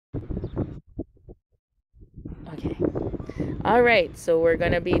Okay. All right, so we're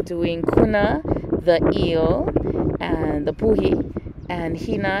going to be doing Kuna, the eel, and the puhi, and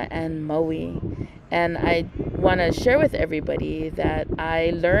Hina and Maui. And I want to share with everybody that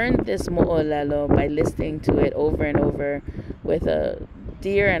I learned this mo'olelo by listening to it over and over with a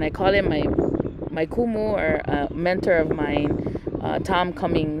dear, and I call him my kumu, or a mentor of mine, Tom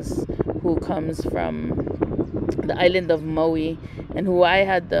Cummings, who comes from the island of Maui, and who I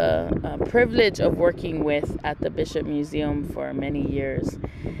had the privilege of working with at the Bishop Museum for many years.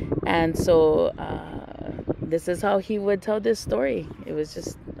 And so this is how he would tell this story. It was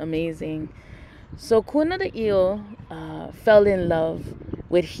just amazing. So Kuna the eel fell in love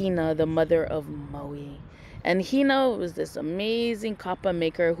with Hina, the mother of Maui. And Hina was this amazing kapa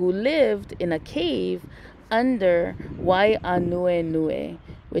maker who lived in a cave under Waiʻanue,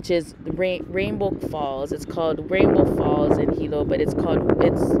 which is Rainbow Falls. It's called Rainbow Falls in Hilo, but its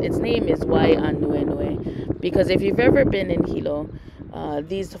name is Waiʻanue, because if you've ever been in Hilo,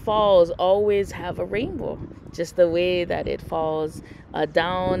 these falls always have a rainbow, just the way that it falls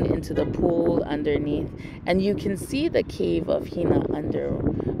down into the pool underneath, and you can see the cave of Hina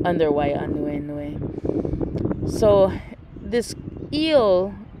under Waiʻanue. So this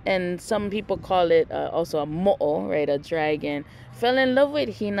eel, and some people call it also a mo'o, right, a dragon, fell in love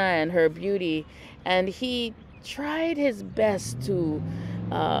with Hina and her beauty, and he tried his best to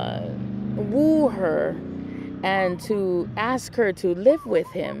woo her and to ask her to live with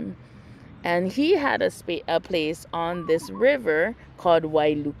him. And he had a place on this river called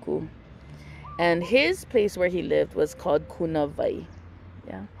Wailuku, and his place where he lived was called Kuna.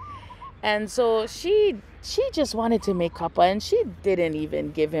 Yeah. And so she just wanted to make kapa, and she didn't even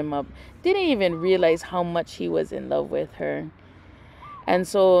give him up, didn't even realize how much he was in love with her. And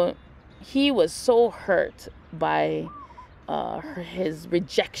so he was so hurt by his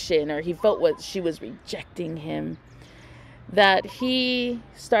rejection, or he felt what she was rejecting him, that he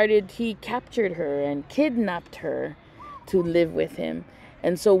captured her and kidnapped her to live with him.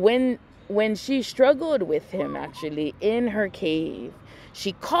 And so when she struggled with him, actually, in her cave,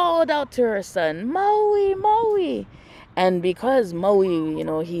 she called out to her son, Maui, Maui. And because Maui,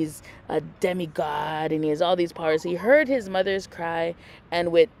 he's a demigod and he has all these powers, he heard his mother's cry,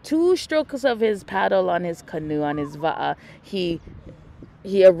 and with 2 strokes of his paddle on his canoe, on his va'a, he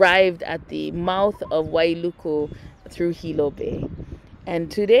arrived at the mouth of Wailuku through Hilo Bay. And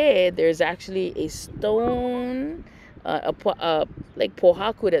today there's actually a stone, like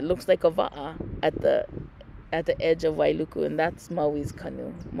pohaku, that looks like a va'a at the edge of Wailuku, and that's Maui's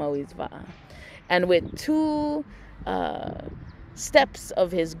canoe, Maui's va'a. And with 2 steps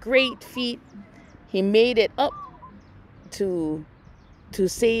of his great feet, he made it up to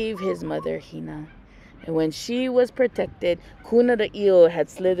save his mother Hina. And when she was protected, Kuna the eel had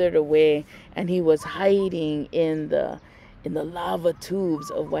slithered away, and he was hiding in the lava tubes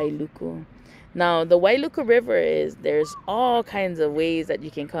of Wailuku. Now, the Wailuku River there's all kinds of ways that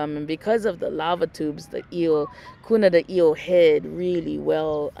you can come, and because of the lava tubes, Kuna the eel hid really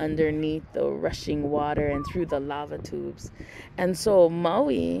well underneath the rushing water and through the lava tubes. And so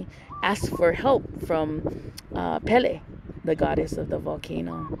Maui asked for help from Pele, the goddess of the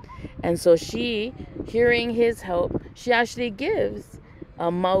volcano. And so she, hearing his help, she actually gives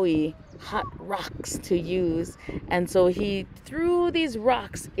Maui hot rocks to use. And so he threw these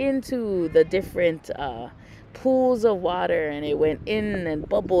rocks into the different pools of water, and it went in and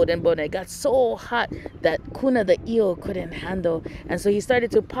bubbled and it got so hot that Kuna the eel couldn't handle. And so he started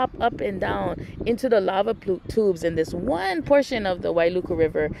to pop up and down into the lava tubes in this one portion of the Wailuku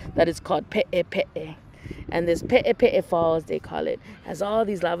River that is called Pe'epe'e. And this Pe'epe'e Falls, they call it, has all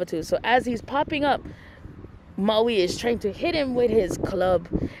these lava tubes. So as he's popping up, Maui is trying to hit him with his club,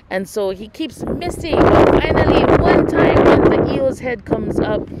 and so he keeps missing. Finally, one time when the eel's head comes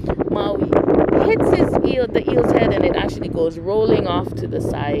up, Maui hits the eel's head, and it actually goes rolling off to the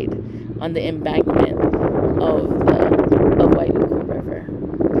side on the embankment of Wailuku River.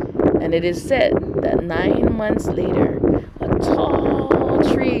 And it is said that 9 months later, a tall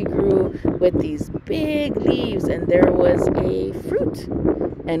tree grew with these big leaves, and there was a fruit.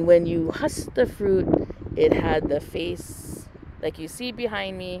 And when you husked the fruit, it had the face, like you see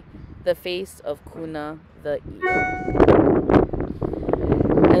behind me, the face of Kuna the eel.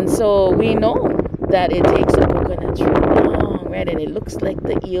 And so we know that it takes a coconut tree long, right? And it looks like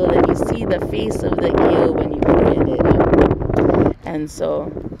the eel, and you see the face of the eel when you open it up. And so,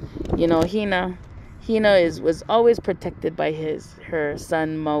 Hina was always protected by her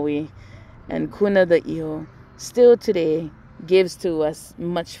son Maui, and Kuna the eel still today gives to us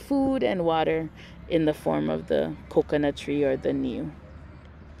much food and water in the form of the coconut tree or the niu.